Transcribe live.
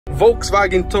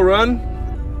Volkswagen Touran,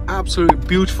 absolutely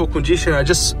beautiful condition. I'm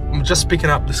just picking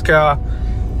up this car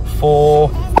for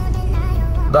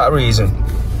that reason.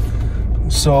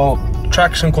 So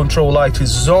traction control light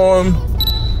is on.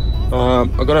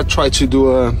 I'm gonna try to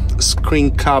do a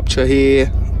screen capture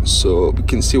here so we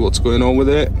can see what's going on with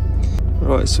it.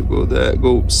 Right, so go there,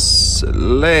 go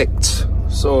select.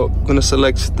 So I'm gonna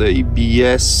select the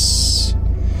ABS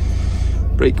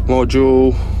brake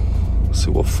module, see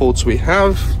what faults we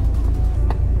have.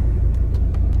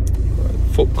 Right,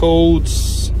 fault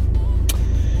codes,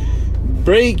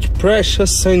 brake pressure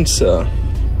sensor,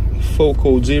 fault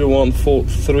code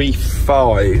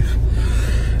 01435.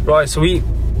 Right, so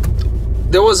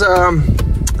there was a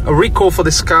recall for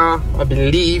this car, I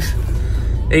believe,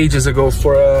 ages ago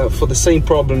for the same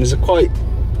problem. It's a quite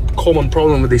common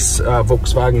problem with this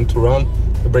Volkswagen Touran,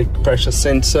 the brake pressure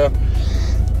sensor.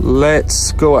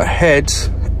 Let's go ahead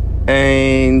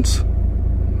and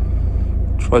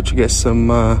try to get some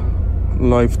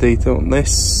live data on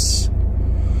this.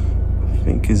 I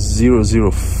think it's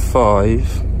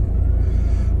 005.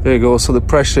 There you go. So the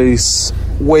pressure is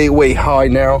way high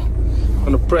now. I'm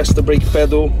gonna press the brake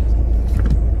pedal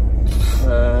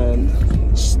and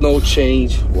there's no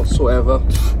change whatsoever.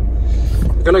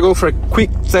 I'm gonna go for a quick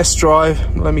test drive.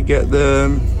 Let me get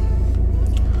the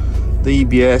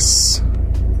EBS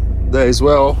there as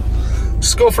well.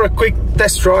 Just go for a quick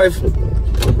test drive.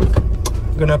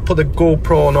 I'm gonna put the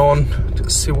GoPro on to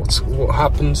see what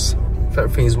happens, if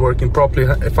everything is working properly,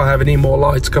 if I have any more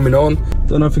lights coming on.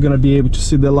 Don't know if you're gonna be able to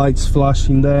see the lights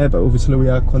flashing there, but obviously we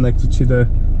are connected to the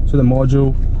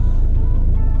module.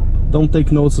 Don't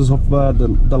take notice of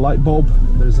the light bulb.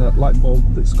 There's a light bulb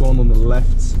that's gone on the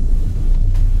left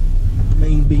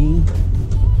main beam.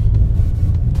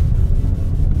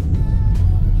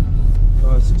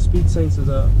 So speed sensors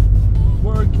are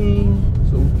working,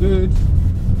 so good.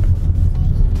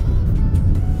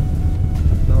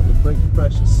 Now the brake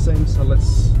pressure sensor,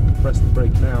 let's press the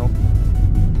brake now.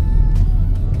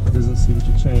 It doesn't seem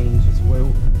to change, it's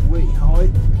way high,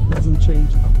 doesn't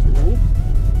change at all.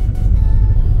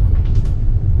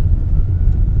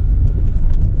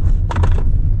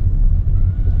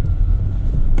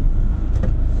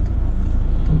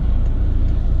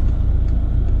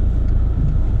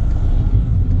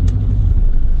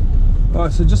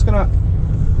 Alright, so just gonna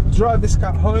drive this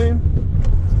car home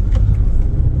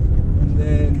and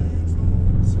then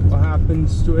see what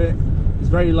happens to it. It's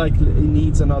very likely it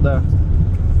needs another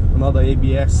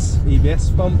ABS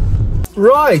pump.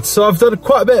 Right, so I've done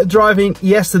quite a bit of driving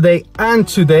yesterday and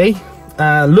today.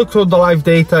 Looked at the live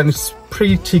data and it's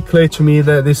pretty clear to me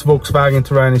that this Volkswagen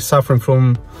Touran is suffering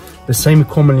from the same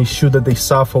common issue that they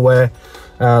suffer, where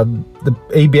the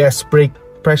ABS brake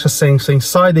pressure sensor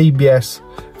inside the ABS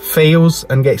fails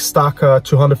and gets stuck at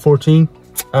 214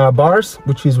 bars,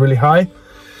 which is really high.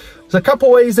 There's a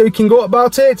couple ways that you can go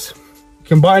about it. You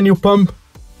can buy a new pump,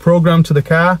 program to the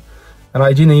car, and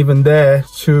I didn't even dare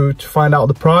to find out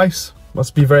the price.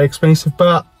 Must be very expensive,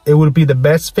 but it will be the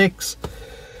best fix.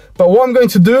 But what I'm going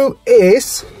to do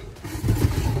is,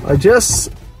 I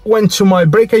just went to my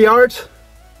breaker yard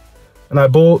and I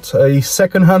bought a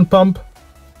second-hand pump.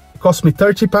 It cost me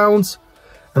 £30.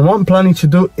 And what I'm planning to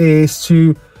do is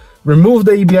to remove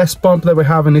the ABS pump that we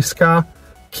have in this car,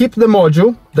 keep the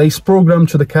module that is programmed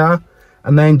to the car,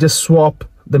 and then just swap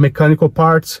the mechanical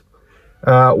parts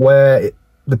where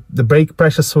the brake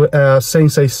pressure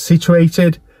sensor is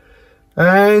situated,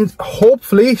 and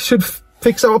hopefully should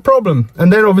fix our problem.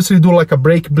 And then obviously do like a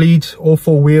brake bleed, all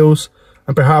four wheels,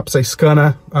 and perhaps a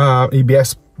scanner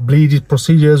ABS bleed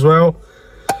procedure as well.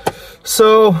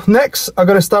 So next I'm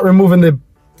gonna start removing the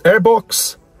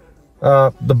airbox,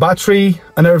 the battery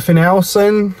and everything else,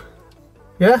 and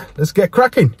yeah, let's get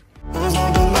cracking.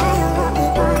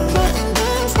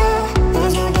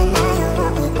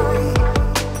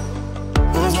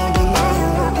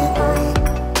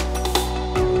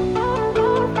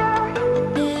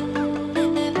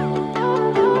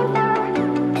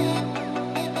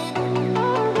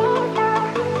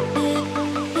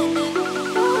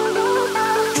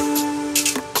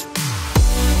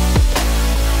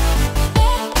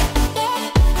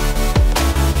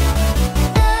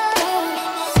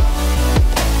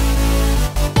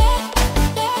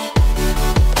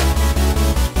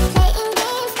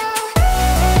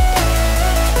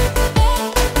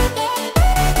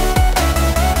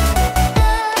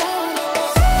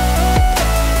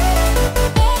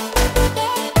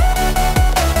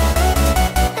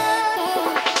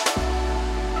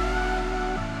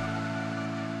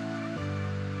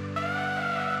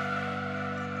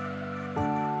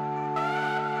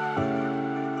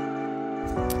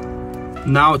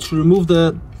 Now to remove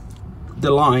the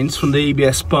the lines from the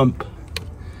ABS pump,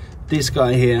 this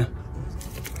guy here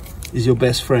is your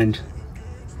best friend.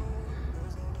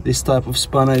 This type of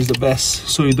spanner is the best,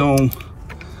 so you don't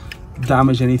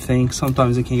damage anything.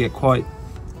 Sometimes it can get quite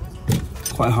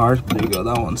hard. There you go,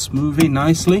 that one's moving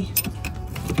nicely.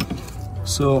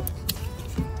 So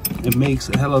it makes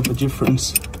a hell of a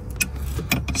difference.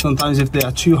 Sometimes if they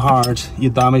are too hard, you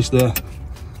damage the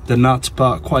nut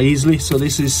part quite easily. So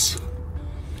this is,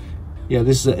 yeah,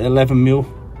 this is 11 mil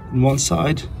on one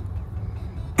side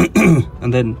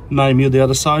and then 9 mil the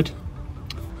other side.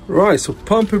 Right, so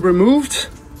pump is removed.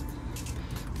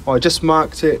 I just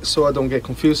marked it so I don't get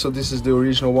confused. So this is the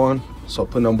original one, so I'll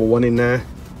put number 1 in there.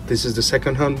 This is the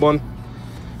second hand one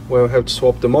where I have to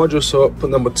swap the module, so I'll put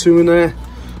number 2 in there.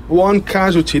 One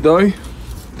casualty though,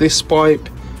 this pipe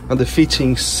and the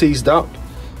fitting seized up.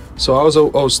 So I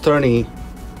was turning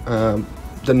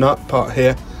the nut part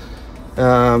here.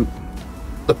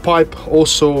 The pipe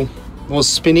also was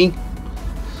spinning,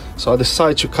 so I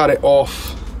decided to cut it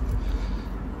off,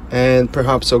 and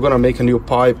perhaps I'm gonna make a new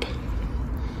pipe.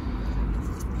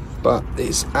 But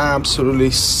it's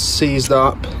absolutely seized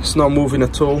up. It's not moving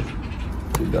at all.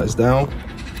 Put you guys down.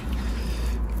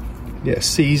 Yeah,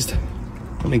 seized.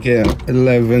 Let me get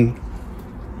 11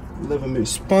 mil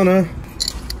spanner.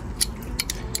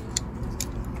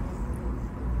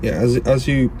 Yeah, as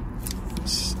you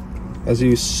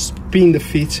spin the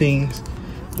fittings,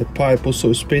 the pipe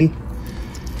also spin.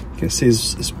 You can see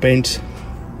it's bent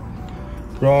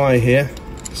right here.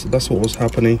 So that's what was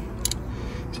happening.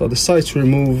 So I decided to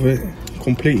remove it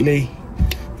completely,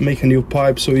 make a new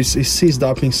pipe, so it's seized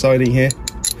up inside in here.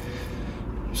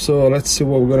 So let's see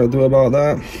what we're gonna do about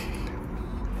that.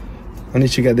 I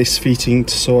need to get this fitting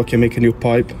so I can make a new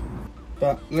pipe.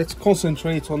 But let's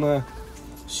concentrate on a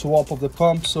swap of the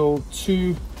pump. So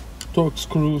 2 torque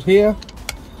screws here,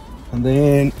 and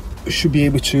then we should be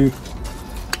able to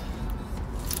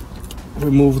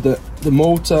remove the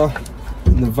motor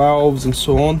and the valves and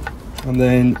so on, and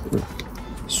then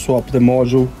swap the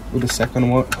module with the second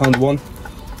hand one.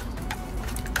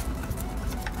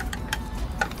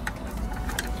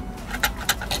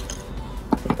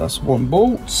 That's 1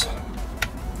 bolt.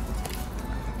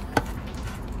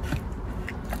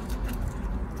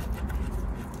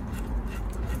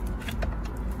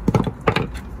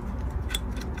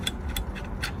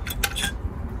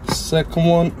 Second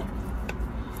one.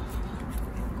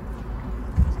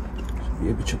 Be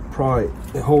able to pry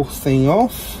the whole thing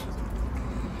off.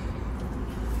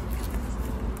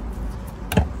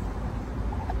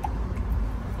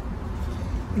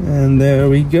 And there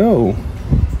we go.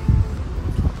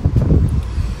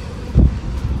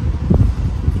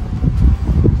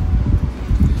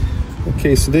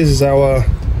 Okay, so this is our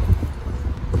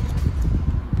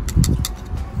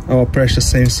pressure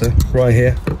sensor right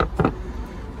here.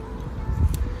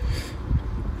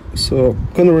 So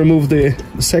I'm gonna remove the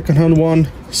second hand one,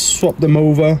 swap them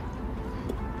over,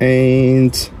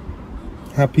 and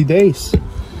happy days.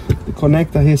 The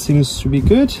connector here seems to be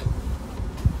good.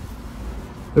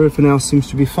 Everything else seems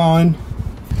to be fine.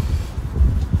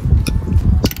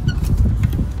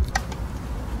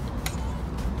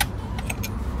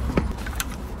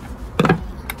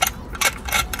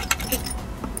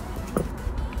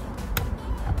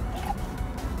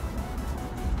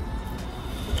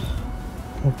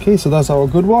 Okay, so that's our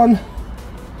good one.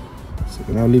 So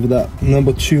we're gonna leave that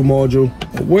number 2 module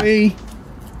away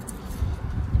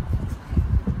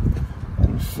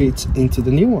and fit into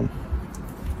the new one.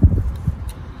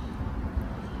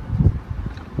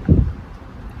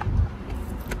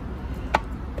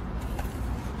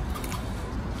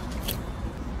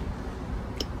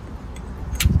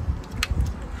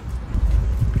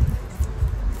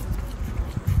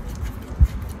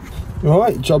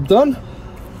 Alright, job done.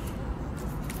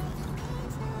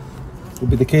 Will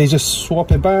be the case, just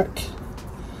swap it back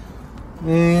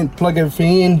and plug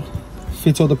everything in,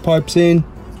 fit all the pipes in.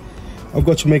 I've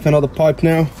got to make another pipe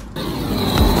now.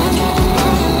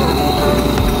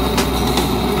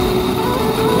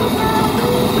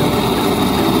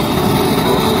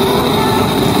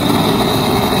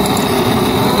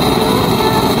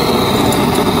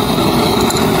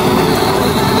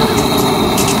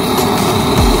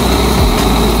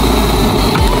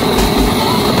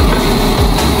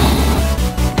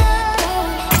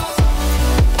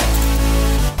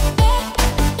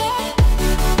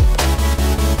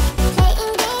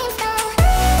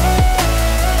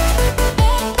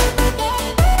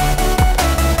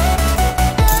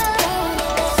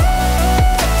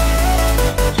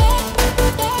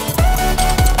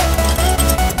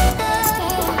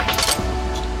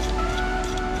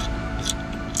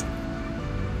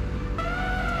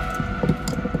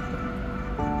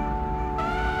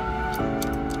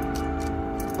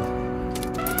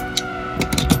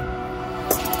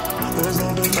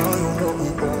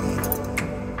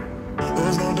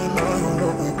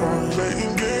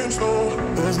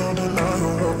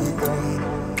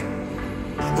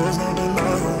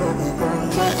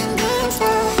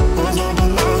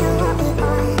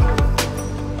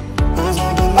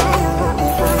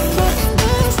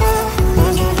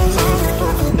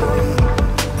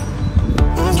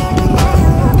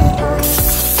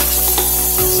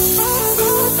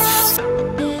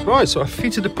 Right, so I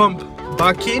fitted the pump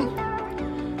back in.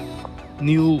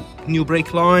 New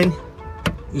brake line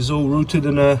is all routed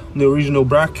in the original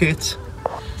bracket.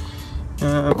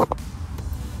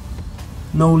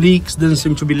 No leaks, doesn't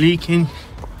seem to be leaking.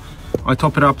 I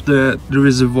top it up the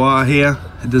reservoir here,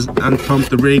 it doesn't, and pump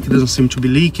the brake, it doesn't seem to be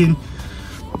leaking.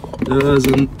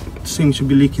 Doesn't seem to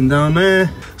be leaking down there.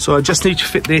 So I just need to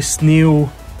fit this need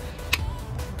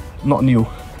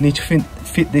to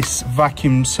fit this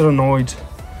vacuum solenoid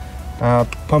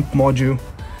pump module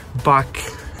back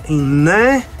in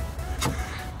there,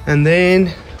 and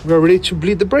then we're ready to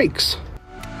bleed the brakes.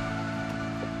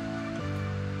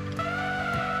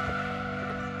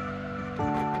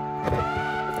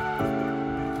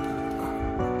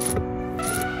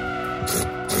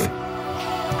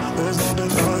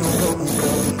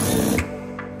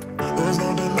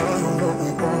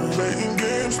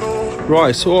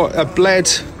 Right, so I bled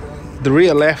the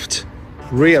rear left,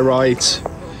 rear right,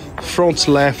 front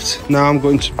left. Now I'm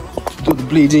going to do the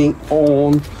bleeding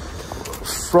on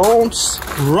front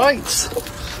right.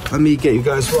 Let me get you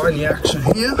guys right in the action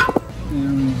here.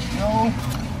 Here we go.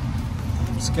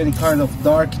 It's getting kind of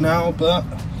dark now, but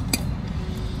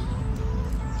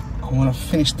I want to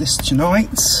finish this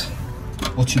tonight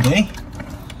or today.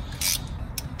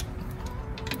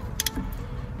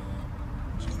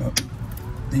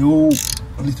 They're all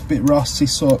a little bit rusty,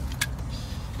 so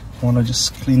I want to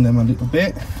just clean them a little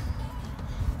bit.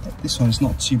 This one is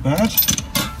not too bad.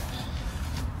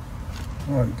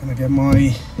 Right, gonna get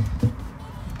my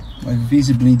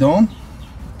VW on.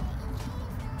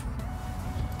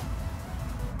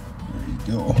 There you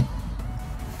go.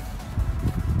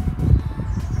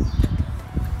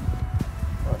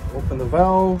 Right, open the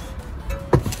valve.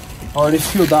 Already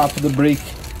filled up the brake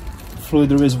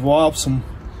fluid reservoir, some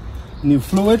new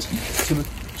fluid to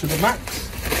the max.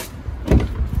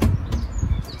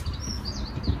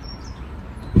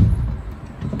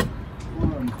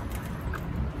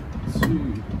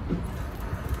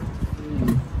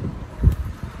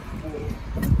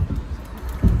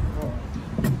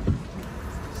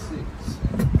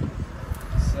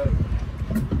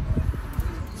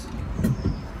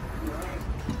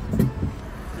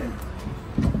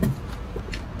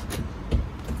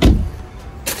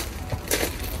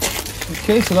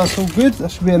 Okay, so that's all good. That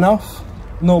should be enough.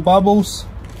 No bubbles.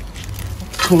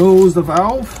 Close the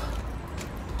valve.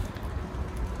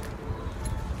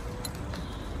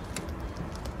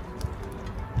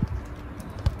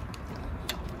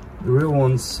 The real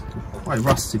ones are quite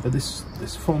rusty, but this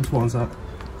front ones are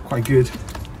quite good.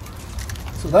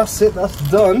 So that's it. That's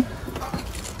done.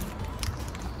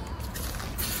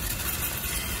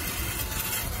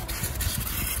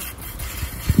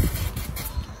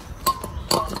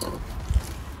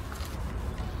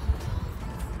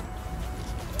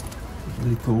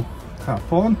 Little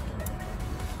cap on.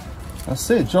 That's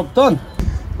it, job done.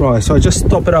 Right, so I just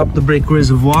top it up the brake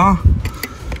reservoir.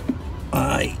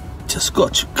 I just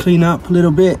got to clean up a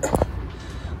little bit.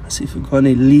 Let's see if we've got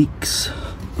any leaks.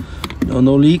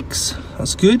 No leaks.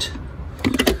 That's good.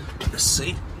 Let's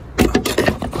see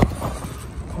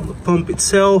on the pump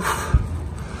itself.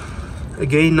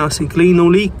 Again, nice and clean, no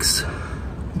leaks.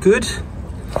 Good.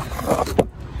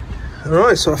 All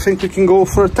right, so I think we can go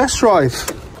for a test drive.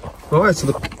 Alright, so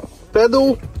the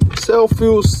pedal itself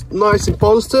feels nice and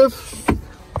positive.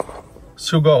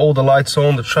 Still got all the lights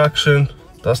on, the traction.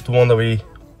 That's the one that we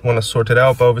want to sort it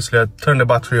out, but obviously I turned the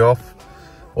battery off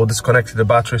or disconnected the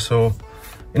battery, so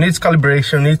it needs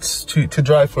calibration, needs to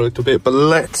drive for a little bit. But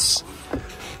let's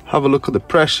have a look at the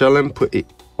pressure. Let me put it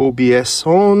OBS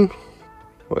on.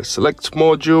 Alright, select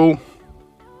module,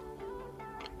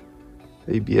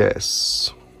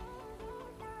 ABS.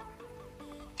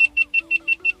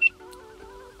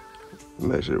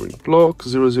 Measuring block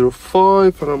 005,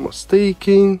 if I'm not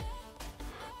mistaken.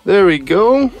 There we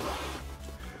go.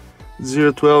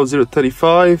 012,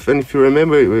 035, and if you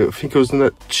remember, I think it was in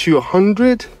that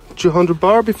 200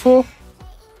 bar before.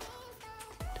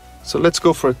 So let's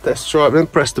go for a test drive. Then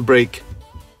press the brake.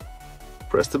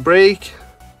 Press the brake.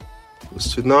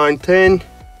 Goes to 9, 10.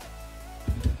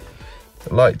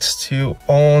 The lights still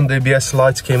on. The ABS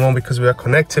lights came on because we are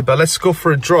connected. But let's go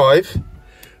for a drive,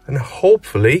 and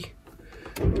hopefully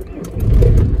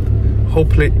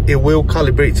it will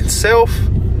calibrate itself.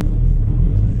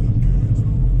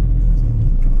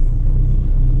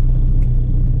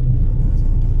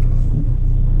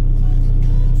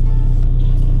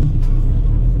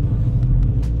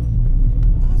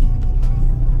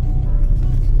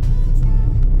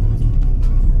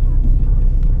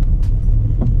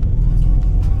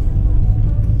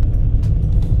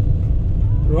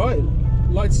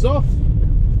 lights is off.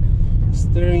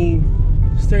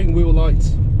 Steering wheel light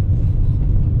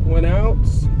went out,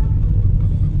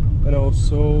 and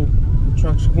also the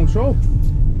traction control.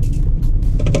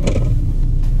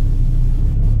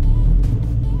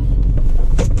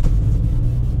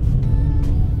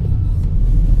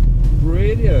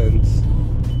 Brilliant.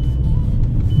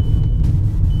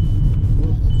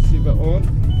 Seatbelt on.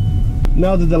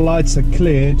 Now that the lights are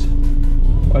cleared,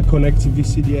 I connected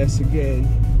VCDS again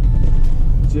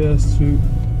just to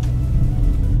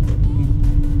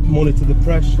monitor the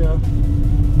pressure.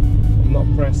 I'm not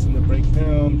pressing the brake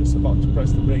now, I'm just about to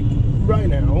press the brake right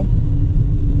now.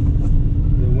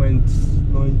 They went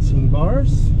 19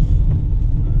 bars.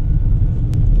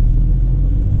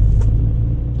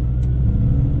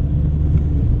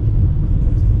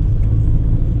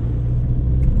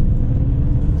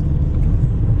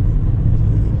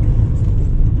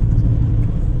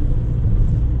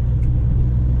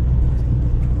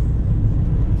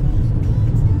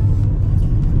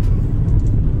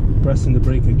 Pressing the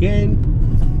brake again.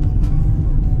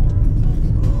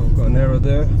 Oh, I've got an error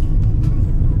there.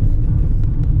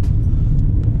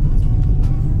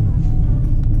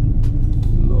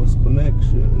 Lost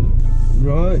connection.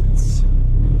 Right.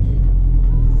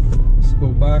 Let's go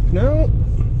back now.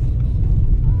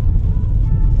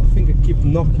 I think I keep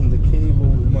knocking the cable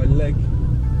with my leg.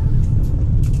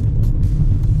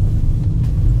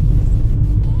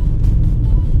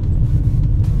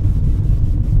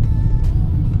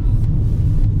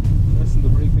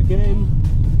 Again,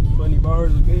 20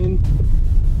 bars again.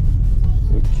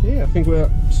 Okay, I think we're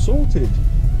sorted.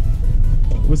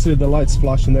 Obviously the light's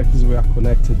flashing there because we are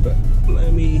connected, but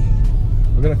we're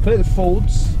gonna clear the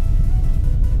folds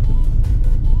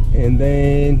and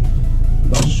then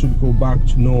that should go back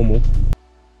to normal.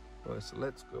 Right, so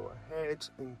let's go ahead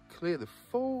and clear the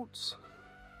folds.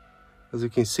 As you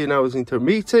can see now, it's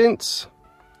intermittent.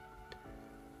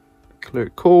 Clear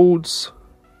codes.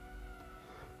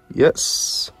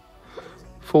 Yes,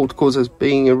 fault cause is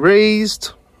being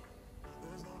erased.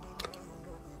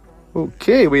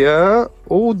 Okay, we are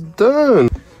all done.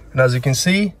 And as you can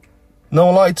see, no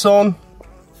lights on.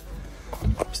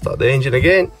 Start the engine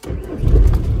again.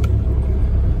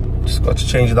 Just got to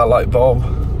change that light bulb.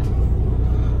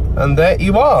 And there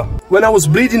you are. When I was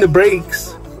bleeding the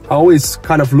brakes, I always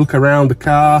kind of look around the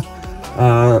car.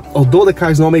 Although the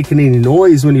car is not making any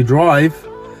noise when you drive,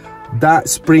 that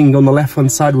spring on the left hand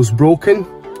side was broken.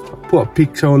 I put a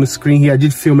picture on the screen here. I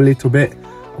did film a little bit.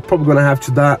 I'm probably gonna have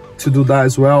to do that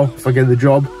as well if I get the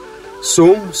job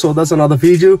soon. So that's another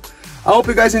video. I hope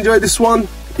you guys enjoyed this one.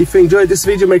 If you enjoyed this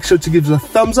video, make sure to give us a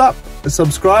thumbs up and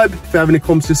subscribe. If you have any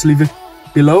comments, just leave it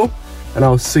below, and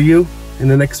I'll see you in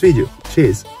the next video.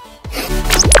 Cheers.